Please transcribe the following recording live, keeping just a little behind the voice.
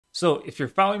So if you're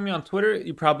following me on Twitter,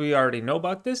 you probably already know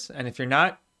about this. And if you're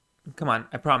not, come on,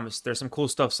 I promise there's some cool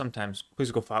stuff sometimes.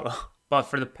 Please go follow. But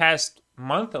for the past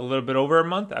month, a little bit over a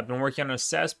month, I've been working on a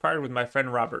SaaS product with my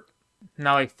friend Robert.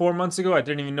 Now, like 4 months ago, I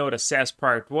didn't even know what a SaaS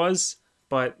product was,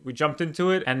 but we jumped into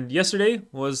it. And yesterday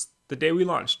was the day we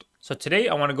launched. So today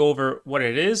I want to go over what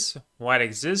it is, why it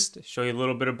exists, show you a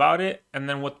little bit about it, and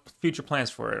then what future plans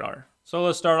for it are. So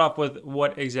let's start off with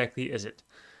what exactly is it.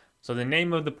 So the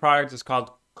name of the product is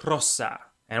called krossa.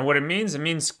 And what it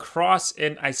means cross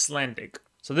in Icelandic.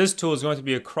 So this tool is going to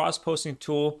be a cross-posting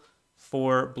tool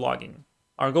for blogging.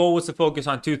 Our goal was to focus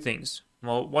on two things.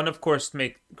 Well, one, of course, to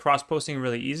make cross-posting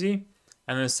really easy.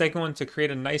 And then the second one, to create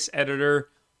a nice editor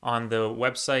on the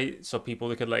website so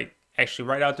people could actually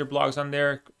write out their blogs on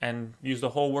there and use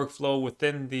the whole workflow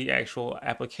within the actual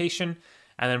application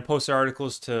and then post their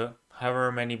articles to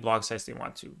however many blog sites they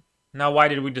want to. Now, why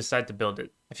did we decide to build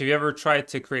it? If you've ever tried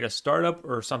to create a startup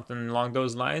or something along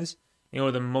those lines, you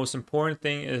know the most important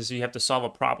thing is you have to solve a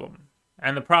problem.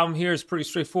 And the problem here is pretty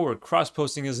straightforward.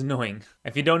 Cross-posting is annoying.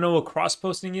 If you don't know what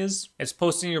cross-posting is, it's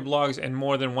posting your blogs in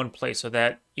more than one place so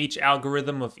that each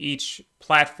algorithm of each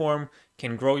platform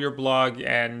can grow your blog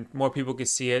and more people can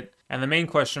see it. And the main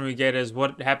question we get is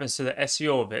what happens to the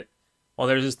SEO of it? Well,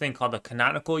 there's this thing called the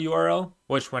canonical URL,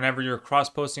 which whenever you're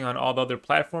cross-posting on all the other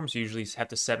platforms, you usually have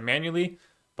to set manually.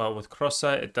 But with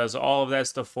Krossa, it does all of that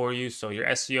stuff for you. So your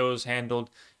SEO is handled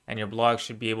and your blog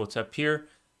should be able to appear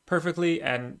perfectly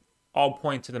and all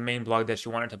point to the main blog that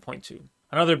you want it to point to.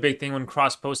 Another big thing when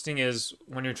cross-posting is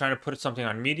when you're trying to put something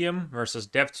on Medium versus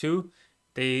Dev2,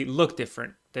 they look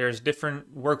different. There's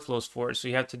different workflows for it. So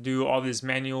you have to do all these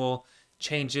manual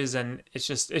changes and it's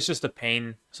just a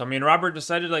pain. So me and Robert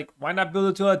decided why not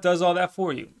build a tool that does all that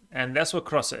for you? And that's what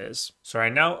Krossa is. So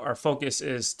right now our focus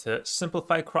is to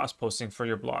simplify cross-posting for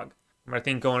your blog. But I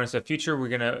think going into the future, we're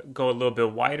gonna go a little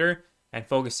bit wider and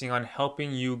focusing on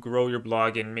helping you grow your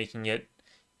blog and making it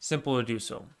simple to do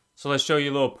so. So let's show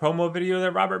you a little promo video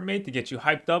that Robert made to get you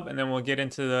hyped up, and then we'll get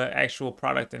into the actual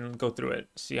product and go through it,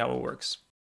 see how it works.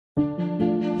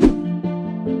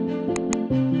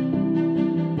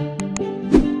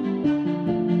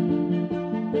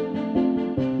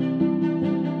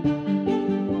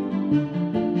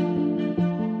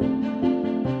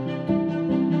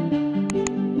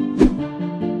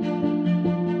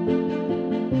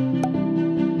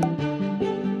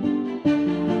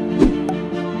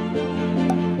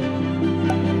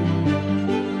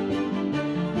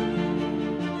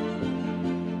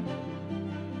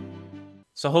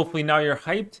 So hopefully now you're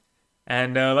hyped,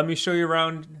 and let me show you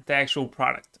around the actual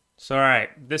product. So all right,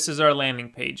 this is our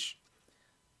landing page.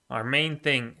 Our main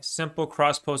thing, simple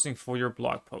cross-posting for your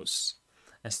blog posts.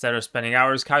 Instead of spending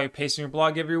hours copy-pasting your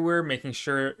blog everywhere, making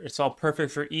sure it's all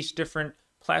perfect for each different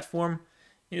platform,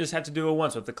 you just have to do it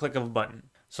once with the click of a button.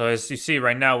 So as you see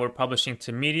right now, we're publishing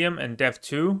to Medium and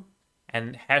Dev2,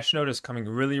 and Hashnode is coming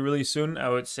really, really soon. I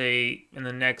would say in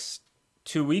the next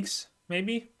 2 weeks,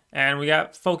 maybe. And we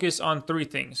got focus on three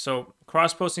things. So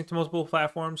cross-posting to multiple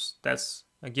platforms, that's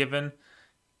a given.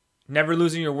 Never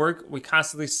losing your work, we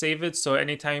constantly save it. So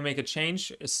anytime you make a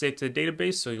change, it's saved to the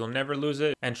database, so you'll never lose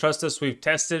it. And trust us, we've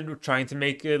tested trying to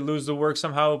make it lose the work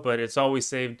somehow, but it's always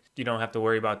saved. You don't have to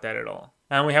worry about that at all.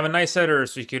 And we have a nice editor,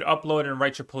 so you could upload and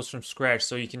write your post from scratch.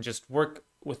 So you can just work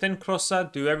within Krossa,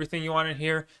 do everything you want in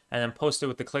here, and then post it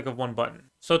with the click of one button.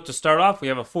 So to start off, we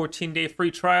have a 14-day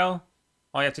free trial.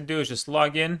 All you have to do is just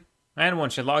log in. And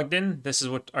once you're logged in, this is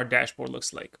what our dashboard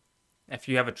looks like. If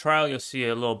you have a trial, you'll see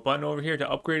a little button over here to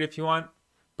upgrade if you want.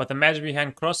 But the magic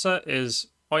behind Krossa is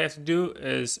all you have to do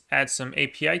is add some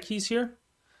API keys here.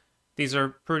 These are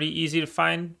pretty easy to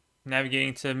find.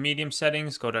 Navigating to Medium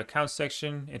settings, go to account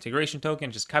section, integration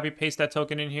token, just copy paste that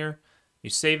token in here. You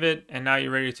save it, and now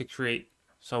you're ready to create.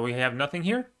 So we have nothing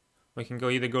here. We can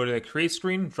either go to the create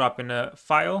screen, drop in a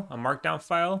file, a markdown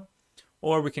file,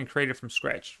 or we can create it from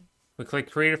scratch. We click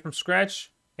create it from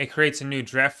scratch. It creates a new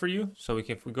draft for you. So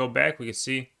if we go back, we can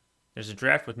see there's a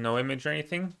draft with no image or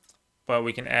anything, but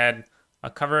we can add a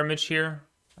cover image here.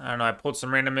 I don't know, I pulled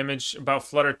some random image about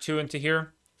Flutter 2 into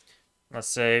here. Let's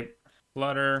say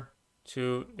Flutter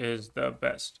 2 is the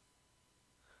best.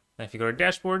 And if you go to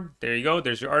dashboard, there you go.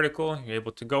 There's your article. You're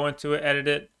able to go into it, edit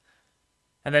it.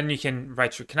 And then you can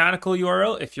write your canonical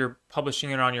URL. If you're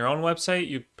publishing it on your own website,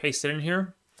 you paste it in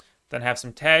here. Then have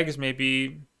some tags,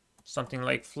 maybe something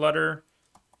like Flutter,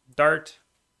 Dart,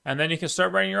 and then you can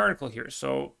start writing your article here.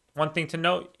 So one thing to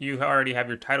note, you already have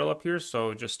your title up here,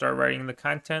 so just start writing the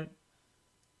content.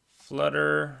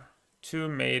 Flutter 2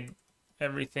 made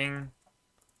everything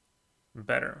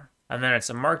better. And then it's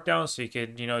a markdown, so you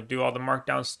could, do all the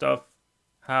markdown stuff,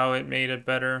 how it made it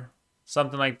better.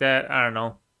 something like that. I don't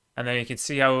know. And then you can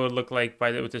see how it would look like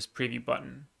with this preview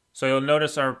button. So you'll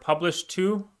notice our publish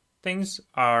to things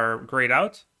are grayed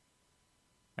out.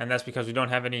 And that's because we don't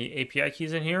have any API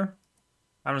keys in here.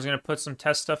 I'm just going to put some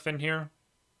test stuff in here.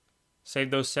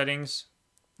 Save those settings.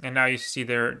 And now you see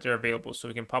they're available. So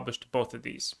we can publish to both of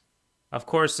these. Of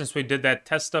course, since we did that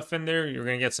test stuff in there, you're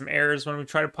going to get some errors when we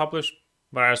try to publish.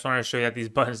 But I just wanted to show you that these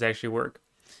buttons actually work.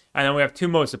 And then we have two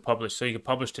modes to publish. So you can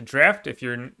publish to draft if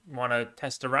you want to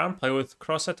test around, play with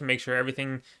Krossa to make sure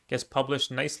everything gets published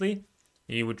nicely.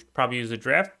 You would probably use a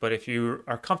draft, but if you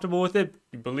are comfortable with it,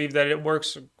 you believe that it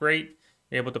works great,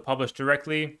 you're able to publish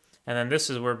directly. And then this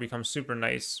is where it becomes super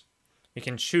nice. You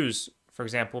can choose, for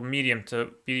example, Medium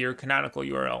to be your canonical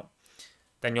URL.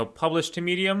 Then you'll publish to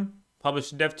Medium,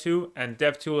 publish to Dev2, and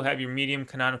Dev2 will have your Medium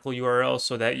canonical URL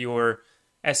so that your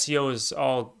SEO is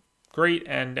all great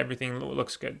and everything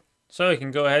looks good. So you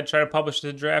can go ahead, try to publish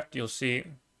the draft. You'll see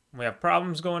we have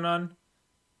problems going on.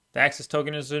 The access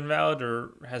token is invalid or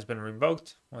has been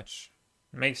revoked, which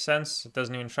makes sense. It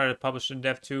doesn't even try to publish to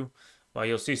Dev2. Well,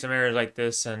 you'll see some errors like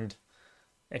this, and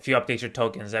if you update your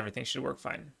tokens, everything should work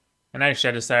fine. And actually,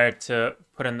 I decided to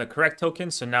put in the correct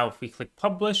token. So now if we click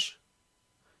publish,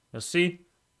 you'll see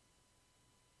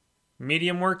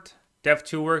Medium worked,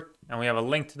 Dev2 worked, and we have a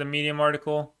link to the Medium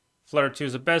article. Flutter 2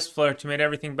 is the best. Flutter 2 made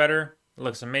everything better. It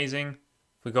looks amazing.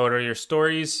 If we go to your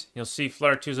stories, you'll see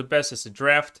Flutter 2 is the best. It's a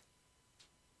draft.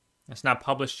 It's not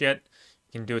published yet.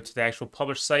 You can do it to the actual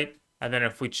published site. And then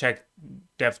if we check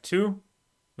Dev2,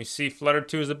 we see Flutter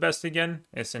 2 is the best again.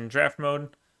 It's in draft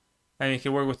mode. And you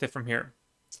can work with it from here.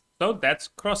 So that's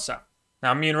Krossa.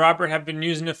 Now me and Robert have been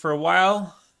using it for a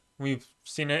while. We've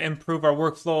seen it improve our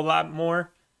workflow a lot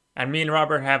more. And me and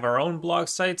Robert have our own blog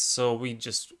sites, so we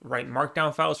just write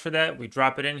markdown files for that. We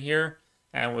drop it in here,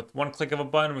 and with one click of a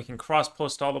button, we can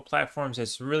cross-post all the platforms.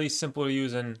 It's really simple to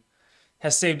use and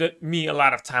has saved me a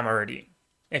lot of time already.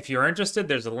 If you're interested,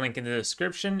 there's a link in the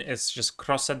description. It's just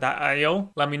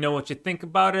krossa.io. Let me know what you think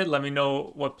about it. Let me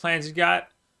know what plans you got.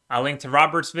 I'll link to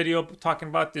Robert's video talking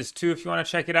about this too if you want to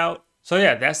check it out. So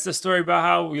yeah, that's the story about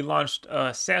how we launched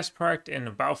a SaaS product in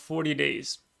about 40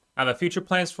 days. Now the future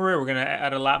plans for it, we're going to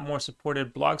add a lot more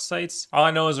supported blog sites. All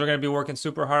I know is we're going to be working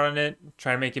super hard on it,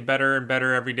 trying to make it better and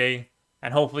better every day.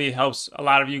 And hopefully it helps a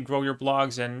lot of you grow your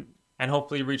blogs and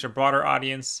hopefully reach a broader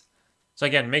audience. So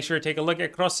again, make sure to take a look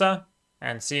at Krossa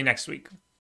and see you next week.